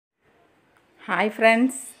Hi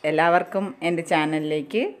friends, എല്ലാവർക്കും എൻ്റെ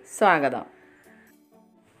ചാനലിലേക്ക് സ്വാഗതം.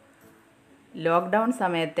 ലോക്ക്ഡൗൺ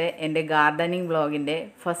സമയത്തെ എൻ്റെ ഗാർഡനിങ് വ്ളോഗിൻ്റെ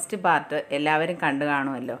ഫസ്റ്റ് പാർട്ട് എല്ലാവരും കണ്ടു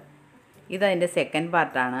കാണുമല്ലോ. ഇതതിൻ്റെ സെക്കൻഡ്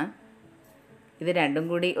പാർട്ടാണ്. ഇത് രണ്ടും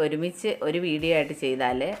കൂടി ഒരുമിച്ച് ഒരു വീഡിയോ ആയിട്ട്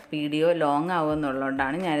ചെയ്താൽ വീഡിയോ ലോങ്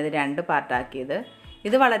ആവുമെന്നുള്ളതുകൊണ്ടാണ് ഞാനിത് രണ്ട് പാർട്ടാക്കിയത്.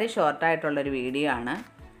 ഇത് വളരെ ഷോർട്ടായിട്ടുള്ളൊരു വീഡിയോ ആണ്.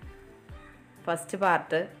 ഫസ്റ്റ്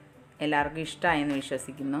പാർട്ട് എല്ലാവർക്കും ഇഷ്ടമായെന്ന്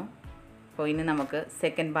വിശ്വസിക്കുന്നു. അപ്പോൾ ഇനി നമുക്ക്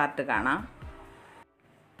സെക്കൻഡ് പാർട്ട് കാണാം.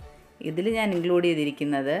 ഇതിൽ ഞാൻ ഇൻക്ലൂഡ്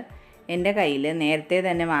ചെയ്തിരിക്കുന്നത് എൻ്റെ കയ്യിൽ നേരത്തെ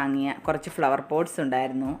തന്നെ വാങ്ങിയ കുറച്ച് ഫ്ലവർ പോട്ട്സ്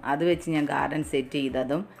ഉണ്ടായിരുന്നു. അത് വെച്ച് ഞാൻ ഗാർഡൻ സെറ്റ്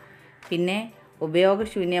ചെയ്തതും, പിന്നെ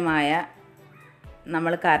ഉപയോഗശൂന്യമായ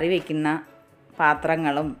നമ്മൾ കറി വയ്ക്കുന്ന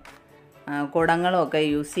പാത്രങ്ങളും കുടങ്ങളും ഒക്കെ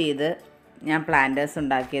യൂസ് ചെയ്ത് ഞാൻ പ്ലാന്റേഴ്സ്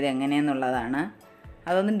ഉണ്ടാക്കിയത് എങ്ങനെയെന്നുള്ളതാണ്.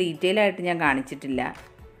 അതൊന്നും ഡീറ്റെയിൽ ആയിട്ട് ഞാൻ കാണിച്ചിട്ടില്ല.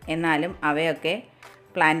 എന്നാലും അവയൊക്കെ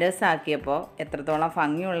പ്ലാന്റേഴ്സ് ആക്കിയപ്പോൾ എത്രത്തോളം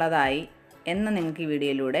ഭംഗിയുള്ളതായി എന്ന് നിങ്ങൾക്ക് ഈ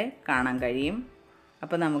വീഡിയോയിലൂടെ കാണാൻ കഴിയും.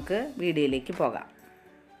 അപ്പോൾ നമുക്ക് വീഡിയോയിലേക്ക് പോകാം.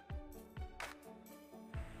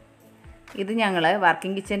 ഇത് ഞങ്ങൾ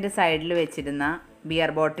വർക്കിംഗ് കിച്ചൻ്റെ സൈഡിൽ വെച്ചിരുന്ന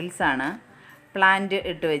ബിയർ ബോട്ടിൽസാണ്. പ്ലാന്റ്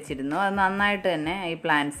ഇട്ട് വെച്ചിരുന്നു. അത് നന്നായിട്ട് തന്നെ ഈ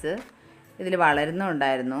പ്ലാന്റ്സ് ഇതിൽ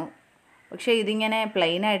വളരുന്നുണ്ടായിരുന്നു. പക്ഷേ ഇതിങ്ങനെ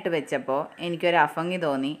പ്ലെയിനായിട്ട് വെച്ചപ്പോൾ എനിക്കൊരു അഫങ്ങി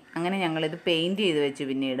തോന്നി. അങ്ങനെ ഞങ്ങളിത് പെയിൻറ്റ് ചെയ്ത് വെച്ചു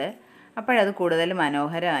പിന്നീട്. അപ്പോഴത് കൂടുതൽ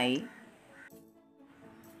മനോഹരമായി.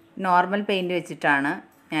 നോർമൽ പെയിൻറ്റ് വെച്ചിട്ടാണ്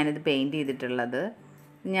ഞാനിത് പെയിൻറ്റ് ചെയ്തിട്ടുള്ളത്.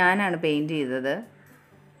 ഞാനാണ് പെയിൻറ്റ് ചെയ്തത്.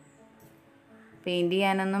 പെയിൻറ്റ്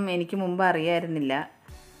ചെയ്യാനൊന്നും എനിക്ക് മുമ്പ് അറിയാമായിരുന്നില്ല.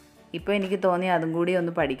 ഇപ്പോൾ എനിക്ക് തോന്നി അതും കൂടി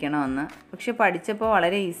ഒന്ന് പഠിക്കണമെന്ന്. പക്ഷെ പഠിച്ചപ്പോൾ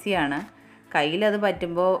വളരെ ഈസിയാണ്. കയ്യിലത്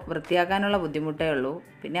പറ്റുമ്പോൾ വൃത്തിയാക്കാനുള്ള ബുദ്ധിമുട്ടേ ഉള്ളൂ.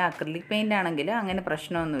 പിന്നെ അക്രിലിക് പെയിൻ്റ് ആണെങ്കിൽ അങ്ങനെ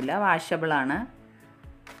പ്രശ്നമൊന്നുമില്ല, വാഷബിളാണ്.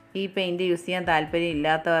 ഈ പെയിൻറ്റ് യൂസ് ചെയ്യാൻ താല്പര്യം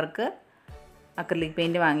ഇല്ലാത്തവർക്ക് അക്രിലിക്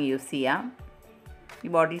പെയിൻറ്റ് വാങ്ങി യൂസ് ചെയ്യാം. ഈ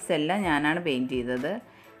ബോട്ടിൽസ് എല്ലാം ഞാനാണ് പെയിൻറ്റ് ചെയ്തത്.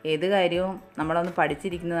 ഏത് കാര്യവും നമ്മളൊന്ന്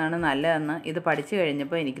പഠിച്ചിരിക്കുന്നതാണ് നല്ലതെന്ന് ഇത് പഠിച്ചു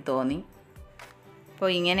കഴിഞ്ഞപ്പോൾ എനിക്ക് തോന്നി.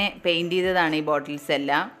 അപ്പോൾ ഇങ്ങനെ പെയിൻറ്റ് ചെയ്തതാണ് ഈ ബോട്ടിൽസ്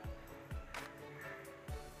എല്ലാം.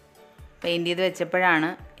 പെയിൻറ്റ് ചെയ്ത് വെച്ചപ്പോഴാണ്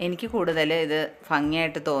എനിക്ക് കൂടുതൽ ഇത്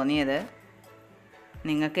ഭംഗിയായിട്ട് തോന്നിയത്.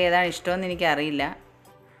 നിങ്ങൾക്ക് ഏതാണ് ഇഷ്ടമെന്ന് എനിക്കറിയില്ല.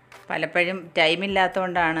 പലപ്പോഴും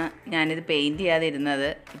ടൈമില്ലാത്തതുകൊണ്ടാണ് ഞാനിത് പെയിൻറ്റ് ചെയ്യാതിരുന്നത്.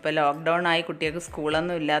 ഇപ്പോൾ ലോക്ക്ഡൗൺ ആയി, കുട്ടികൾക്ക്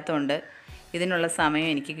സ്കൂളൊന്നും ഇല്ലാത്തതുകൊണ്ട് ഇതിനുള്ള സമയം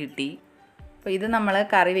എനിക്ക് കിട്ടി. അപ്പോൾ ഇത് നമ്മൾ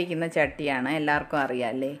കറി വയ്ക്കുന്ന ചട്ടിയാണ്, എല്ലാവർക്കും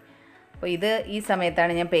അറിയാമല്ലേ. അപ്പോൾ ഇത് ഈ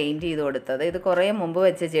സമയത്താണ് ഞാൻ പെയിൻറ്റ് ചെയ്ത് കൊടുത്തത്. ഇത് കുറേ മുമ്പ്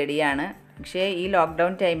വെച്ച ചെടിയാണ്. പക്ഷേ ഈ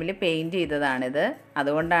ലോക്ക്ഡൗൺ ടൈമിൽ പെയിൻറ്റ് ചെയ്തതാണിത്.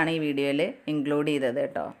 അതുകൊണ്ടാണ് ഈ വീഡിയോയിൽ ഇൻക്ലൂഡ് ചെയ്തത്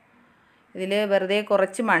കേട്ടോ. ഇതിൽ വെറുതെ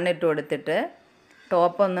കുറച്ച് മണ്ണിട്ട് കൊടുത്തിട്ട്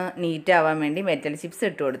ടോപ്പൊന്ന് നീറ്റാവാൻ വേണ്ടി മെറ്റൽ ചിപ്സ്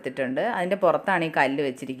ഇട്ട് കൊടുത്തിട്ടുണ്ട്. അതിൻ്റെ പുറത്താണ് ഈ കല്ല്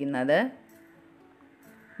വെച്ചിരിക്കുന്നത്.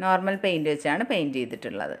 നോർമൽ പെയിൻറ്റ് വെച്ചാണ് പെയിൻറ്റ്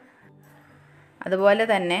ചെയ്തിട്ടുള്ളത്. അതുപോലെ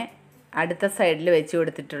തന്നെ അടുത്ത സൈഡിൽ വെച്ച്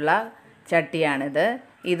കൊടുത്തിട്ടുള്ള ചട്ടിയാണിത്.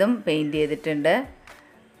 ഇതും പെയിൻറ്റ് ചെയ്തിട്ടുണ്ട്.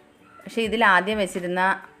 പക്ഷേ ഇതിൽ ആദ്യം വെച്ചിരുന്ന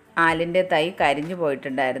ആലിൻ്റെ തൈ കരിഞ്ഞു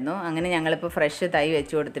പോയിട്ടുണ്ടായിരുന്നു. അങ്ങനെ ഞങ്ങളിപ്പോൾ ഫ്രഷ് തൈ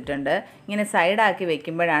വെച്ച് കൊടുത്തിട്ടുണ്ട്. ഇങ്ങനെ സൈഡാക്കി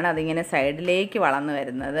വെക്കുമ്പോഴാണ് അതിങ്ങനെ സൈഡിലേക്ക് വളർന്നു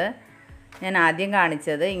വരുന്നത്. ഞാൻ ആദ്യം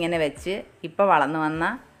കാണിച്ചത് ഇങ്ങനെ വെച്ച് ഇപ്പോൾ വളർന്നു വന്ന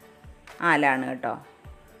ആലാണ് കേട്ടോ.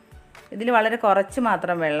 ഇതിൽ വളരെ കുറച്ച്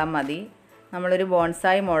മാത്രം വെള്ളം മതി. നമ്മളൊരു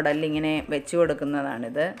ബോൺസായി മോഡലിൽ ഇങ്ങനെ വെച്ച്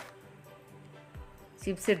കൊടുക്കുന്നതാണിത്.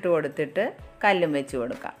 ചിപ്സ് ഇട്ട് കൊടുത്തിട്ട് കല്ലും വെച്ച്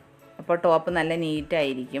കൊടുക്കാം. അപ്പോൾ ടോപ്പ് നല്ല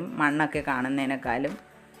നീറ്റായിരിക്കും, മണ്ണൊക്കെ കാണുന്നതിനേക്കാളും.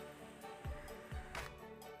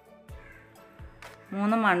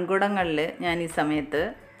 3 മൺകുടങ്ങളിൽ ഞാൻ ഈ സമയത്ത്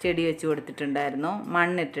ചെടി വെച്ച് കൊടുത്തിട്ടുണ്ടായിരുന്നു.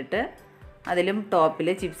 മണ്ണിട്ടിട്ട് അതിലും ടോപ്പിൽ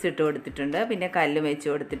ചിപ്സ് ഇട്ട് കൊടുത്തിട്ടുണ്ട്. പിന്നെ കല്ലും വെച്ച്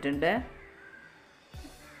കൊടുത്തിട്ടുണ്ട്.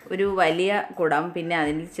 ഒരു വലിയ കുടം, പിന്നെ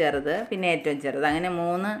അതിൽ ചെറുത്, പിന്നെ ഏറ്റവും ചെറുത്, അങ്ങനെ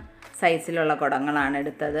 3 സൈസിലുള്ള കുടങ്ങളാണ്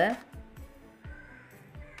എടുത്തത്.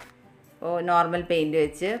 അപ്പോൾ നോർമൽ പെയിൻറ്റ്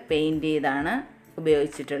വെച്ച് പെയിൻറ്റ് ചെയ്താണ്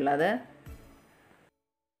ഉപയോഗിച്ചിട്ടുള്ളത്.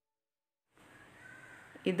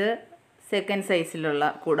 ഇത് സെക്കൻഡ് സൈസിലുള്ള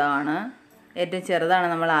കുടമാണ്. ഏറ്റവും ചെറുതാണ്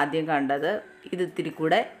നമ്മൾ ആദ്യം കണ്ടത്. ഇത് ഇത്തിരി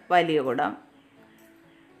കൂടെ വലിയ കുടം.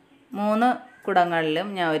 3 കുടങ്ങളിലും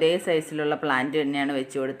ഞാൻ ഒരേ സൈസിലുള്ള പ്ലാന്റ് തന്നെയാണ്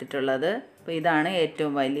വെച്ച് കൊടുത്തിട്ടുള്ളത്. അപ്പോൾ ഇതാണ്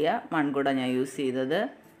ഏറ്റവും വലിയ മൺകുട ഞാൻ യൂസ് ചെയ്തത്.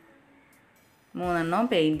 3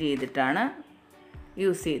 പെയിൻറ്റ് ചെയ്തിട്ടാണ്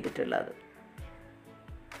യൂസ് ചെയ്തിട്ടുള്ളത്.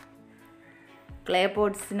 ക്ലേ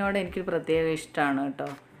പോട്ട്സിനോട് എനിക്ക് പ്രത്യേക ഇഷ്ടമാണ്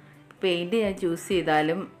കേട്ടോ. പെയിൻറ്റ് ഞാൻ ചൂസ്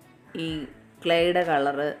ചെയ്താലും ഈ ക്ലേയുടെ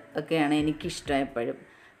കളറ് ഒക്കെയാണ് എനിക്കിഷ്ടം. എപ്പോഴും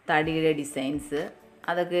തടിയുടെ ഡിസൈൻസ്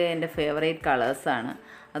അതൊക്കെ എൻ്റെ ഫേവറേറ്റ് കളേഴ്സാണ്.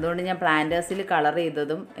 അതുകൊണ്ട് ഞാൻ പ്ലാന്റേഴ്സിൽ കളർ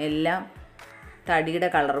ചെയ്തതും എല്ലാം തടിയുടെ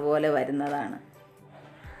കളർ പോലെ വരുന്നതാണ്.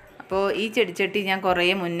 അപ്പോൾ ഈ ചെടിച്ചട്ടി ഞാൻ കുറേ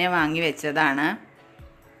മുന്നേ വാങ്ങി വെച്ചതാണ്.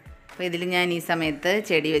 അപ്പോൾ ഇതിൽ ഞാൻ ഈ സമയത്ത്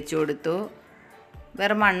ചെടി വെച്ച് കൊടുത്തു.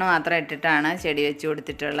 വെറും മണ്ണ് മാത്രം ഇട്ടിട്ടാണ് ചെടി വെച്ച്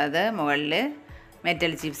കൊടുത്തിട്ടുള്ളത്. മുകളിൽ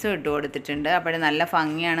മെറ്റൽ ചിപ്സും ഇട്ട് കൊടുത്തിട്ടുണ്ട്. അപ്പോൾ നല്ല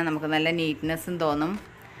ഭംഗിയാണ്, നമുക്ക് നല്ല നീറ്റ്നെസ്സും തോന്നും.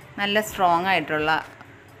 നല്ല സ്ട്രോങ് ആയിട്ടുള്ള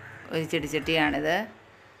ഒരു ചെടിച്ചട്ടിയാണിത്.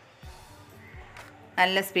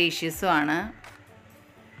 നല്ല സ്പേഷ്യസും ആണ്.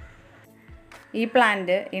 ഈ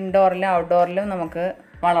പ്ലാന്റ് ഇൻഡോറിലും ഔട്ട്ഡോറിലും നമുക്ക്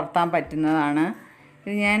വളർത്താൻ പറ്റുന്നതാണ്.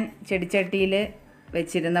 ഇത് ഞാൻ ചെടിച്ചട്ടിയിൽ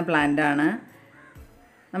വെച്ചിരുന്ന പ്ലാന്റാണ്.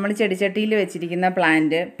 നമ്മൾ ചെടിച്ചട്ടിയിൽ വെച്ചിരിക്കുന്ന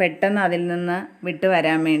പ്ലാന്റ് പെട്ടെന്ന് അതിൽ നിന്ന് വിട്ട്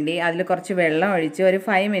വരാൻ വേണ്ടി അതിൽ കുറച്ച് വെള്ളം ഒഴിച്ച് ഒരു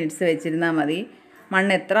 5 മിനിറ്റ്സ് വെച്ചിരുന്നാൽ മതി.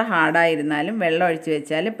 മണ്ണ് എത്ര ഹാർഡായിരുന്നാലും വെള്ളം ഒഴിച്ച്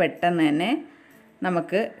വെച്ചാൽ പെട്ടെന്ന് തന്നെ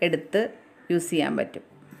നമുക്ക് എടുത്ത് യൂസ് ചെയ്യാൻ പറ്റും.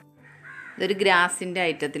 ഇതൊരു ഗ്രാസിൻ്റെ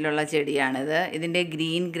ഐറ്റത്തിലുള്ള ചെടിയാണിത്. ഇതിൻ്റെ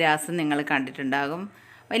ഗ്രീൻ ഗ്രാസ് നിങ്ങൾ കണ്ടിട്ടുണ്ടാകും.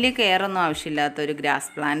 വലിയ കെയറൊന്നും ആവശ്യമില്ലാത്തൊരു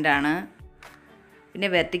ഗ്രാസ് പ്ലാന്റാണ്. പിന്നെ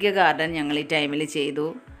വെർട്ടിക്കൽ ഗാർഡൻ ഞങ്ങൾ ഈ ടൈമിൽ ചെയ്തു.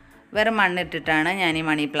 വേറെ മണ്ണിട്ടിട്ടാണ് ഞാൻ ഈ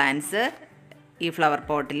മണി പ്ലാന്റ്സ് ഈ ഫ്ലവർ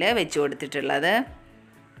പോട്ടിൽ വെച്ച് കൊടുത്തിട്ടുള്ളത്.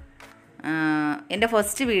 എൻ്റെ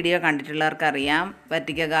ഫസ്റ്റ് വീഡിയോ കണ്ടിട്ടുള്ളവർക്കറിയാം,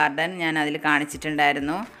 വെർട്ടിക്കൽ ഗാർഡൻ ഞാൻ അതിൽ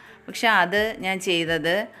കാണിച്ചിട്ടുണ്ടായിരുന്നു. പക്ഷെ അത് ഞാൻ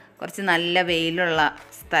ചെയ്തത് കുറച്ച് നല്ല വെയിലുള്ള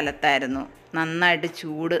സ്ഥലത്തായിരുന്നു. നന്നായിട്ട്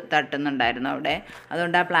ചൂട് തട്ടുന്നുണ്ടായിരുന്നു അവിടെ.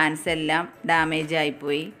 അതുകൊണ്ട് ആ പ്ലാന്റ്സ് എല്ലാം ഡാമേജ്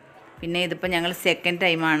ആയിപ്പോയി. പിന്നെ ഇതിപ്പോൾ ഞങ്ങൾ സെക്കൻഡ്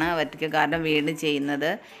ടൈമാണ് വെർട്ടിക്കൽ ഗാർഡൻ വീണ്ടും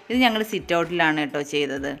ചെയ്യുന്നത്. ഇത് ഞങ്ങൾ സിറ്റ് ഔട്ടിലാണ് കേട്ടോ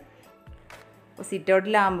ചെയ്തത്. അപ്പോൾ സിറ്റ്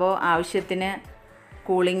ഔട്ടിലാകുമ്പോൾ ആവശ്യത്തിന്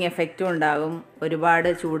കൂളിംഗ് എഫക്റ്റും ഉണ്ടാകും. ഒരുപാട്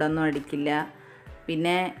ചൂടൊന്നും അടിക്കില്ല.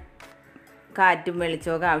 പിന്നെ കാറ്റും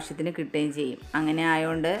വെളിച്ചമൊക്കെ ആവശ്യത്തിന് കിട്ടുകയും ചെയ്യും. അങ്ങനെ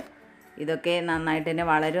ആയതുകൊണ്ട് ഇതൊക്കെ നന്നായിട്ട് തന്നെ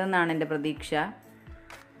വളരുമെന്നാണ് എൻ്റെ പ്രതീക്ഷ.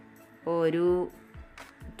 അപ്പോൾ ഒരു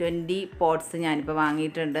 20 പോട്ട്സ് ഞാനിപ്പോൾ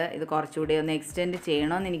വാങ്ങിയിട്ടുണ്ട്. ഇത് കുറച്ചുകൂടി ഒന്ന് എക്സ്റ്റെൻഡ്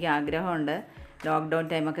ചെയ്യണമെന്ന് എനിക്ക് ആഗ്രഹമുണ്ട്. ലോക്ക്ഡൗൺ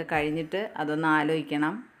ടൈമൊക്കെ കഴിഞ്ഞിട്ട് അതൊന്ന്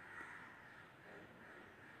ആലോചിക്കണം.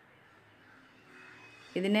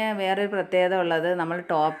 ഇതിന് വേറൊരു പ്രത്യേകത ഉള്ളത്, നമ്മൾ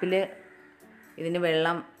ടോപ്പിൽ ഇതിന്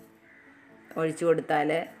വെള്ളം ഒഴിച്ചു കൊടുത്താൽ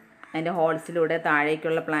അതിൻ്റെ ഹോൾസിലൂടെ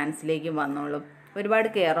താഴേക്കുള്ള പ്ലാന്റ്സിലേക്കും വന്നോളും. ഒരുപാട്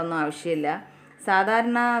കെയറൊന്നും ആവശ്യമില്ല.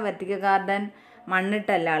 സാധാരണ വെർട്ടിക്കൽ ഗാർഡൻ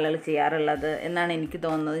മണ്ണിട്ടല്ല ആളുകൾ ചെയ്യാറുള്ളത് എന്നാണ് എനിക്ക്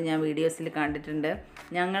തോന്നുന്നത്. ഞാൻ വീഡിയോസിൽ കണ്ടിട്ടുണ്ട്.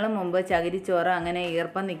 ഞങ്ങൾ മുമ്പ് ചകിരിച്ചോറ് അങ്ങനെ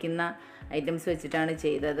ഈർപ്പം നിൽക്കുന്ന ഐറ്റംസ് വെച്ചിട്ടാണ്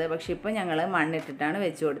ചെയ്തത്. പക്ഷെ ഇപ്പോൾ ഞങ്ങൾ മണ്ണിട്ടിട്ടാണ്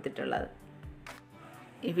വെച്ച് കൊടുത്തിട്ടുള്ളത്.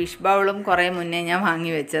 ഈ ഫിഷ് ബൗളും കുറേ മുന്നേ ഞാൻ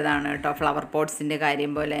വാങ്ങി വെച്ചതാണ് കേട്ടോ, ഫ്ലവർ പോട്ട്സിൻ്റെ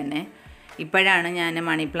കാര്യം പോലെ തന്നെ. ഇപ്പോഴാണ് ഞാൻ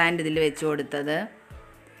മണി പ്ലാന്റ് ഇതിൽ വെച്ച് കൊടുത്തത്.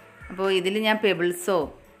 അപ്പോൾ ഇതിൽ ഞാൻ പെബിൾസോ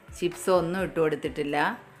ചിപ്സോ ഒന്നും ഇട്ട് കൊടുത്തിട്ടില്ല.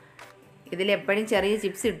 ഇതിലെപ്പോഴും ചെറിയ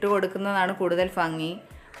ചിപ്സ് ഇട്ട് കൊടുക്കുന്നതാണ് കൂടുതൽ ഭംഗി.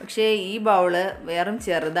 പക്ഷേ ഈ ബൗള് വെറും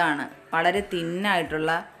ചെറുതാണ്, വളരെ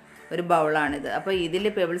തിന്നായിട്ടുള്ള ഒരു ബൗളാണിത്. അപ്പോൾ ഇതിൽ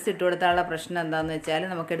പെബിൾസ് ഇട്ട് കൊടുത്താലുള്ള പ്രശ്നം എന്താണെന്ന് വെച്ചാൽ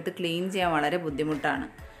നമുക്കെടുത്ത് ക്ലീൻ ചെയ്യാൻ വളരെ ബുദ്ധിമുട്ടാണ്.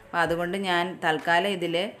 അപ്പോൾ അതുകൊണ്ട് ഞാൻ തൽക്കാലം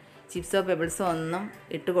ഇതിൽ ചിപ്സോ പെബിൾസോ ഒന്നും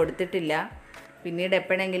ഇട്ട് കൊടുത്തിട്ടില്ല. പിന്നീട്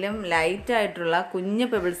എപ്പോഴെങ്കിലും ലൈറ്റായിട്ടുള്ള കുഞ്ഞ്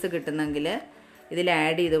പെബിൾസ് കിട്ടുന്നെങ്കിൽ ഇതിൽ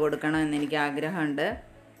ആഡ് ചെയ്ത് കൊടുക്കണം എന്നെനിക്ക് ആഗ്രഹമുണ്ട്.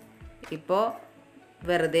 ഇപ്പോൾ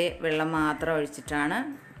വെറുതെ വെള്ളം മാത്രം ഒഴിച്ചിട്ടാണ്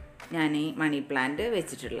ഞാൻ ഈ മണി പ്ലാന്റ്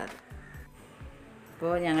വെച്ചിട്ടുള്ളത്.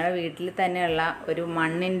 അപ്പോൾ ഞങ്ങളുടെ വീട്ടിൽ തന്നെയുള്ള ഒരു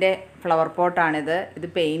മണ്ണിൻ്റെ ഫ്ലവർ പോട്ടാണിത്. ഇത്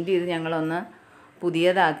പെയിൻറ്റ് ചെയ്ത് ഞങ്ങളൊന്ന്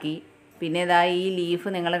പുതിയതാക്കി. പിന്നെ ഇതാ ഈ ലീഫ്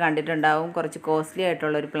നിങ്ങൾ കണ്ടിട്ടുണ്ടാവും, കുറച്ച് കോസ്റ്റ്ലി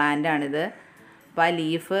ആയിട്ടുള്ളൊരു പ്ലാന്റാണിത്. അപ്പോൾ ആ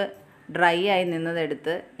ലീഫ് ഡ്രൈ ആയി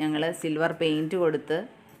നിന്നതെടുത്ത് ഞങ്ങൾ സിൽവർ പെയിൻറ്റ് കൊടുത്ത്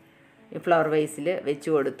ഈ ഫ്ലവർ വേസിൽ വെച്ച്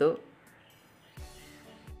കൊടുത്തു.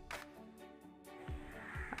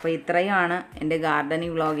 അപ്പോൾ ഇത്രയുമാണ് എൻ്റെ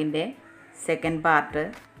gardening വ്ളോഗിൻ്റെ second part.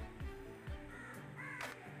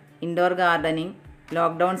 Indoor gardening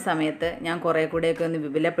lockdown സമയത്ത് ഞാൻ കുറേ കൂടെയൊക്കെ ഒന്ന്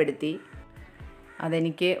വിപുലപ്പെടുത്തി.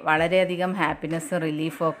 അതെനിക്ക് വളരെയധികം ഹാപ്പിനെസ്സും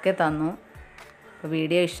റിലീഫും ഒക്കെ തന്നു. അപ്പോൾ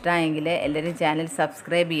വീഡിയോ ഇഷ്ടമായെങ്കിൽ എല്ലാവരും ചാനൽ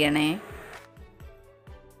സബ്സ്ക്രൈബ് ചെയ്യണേ.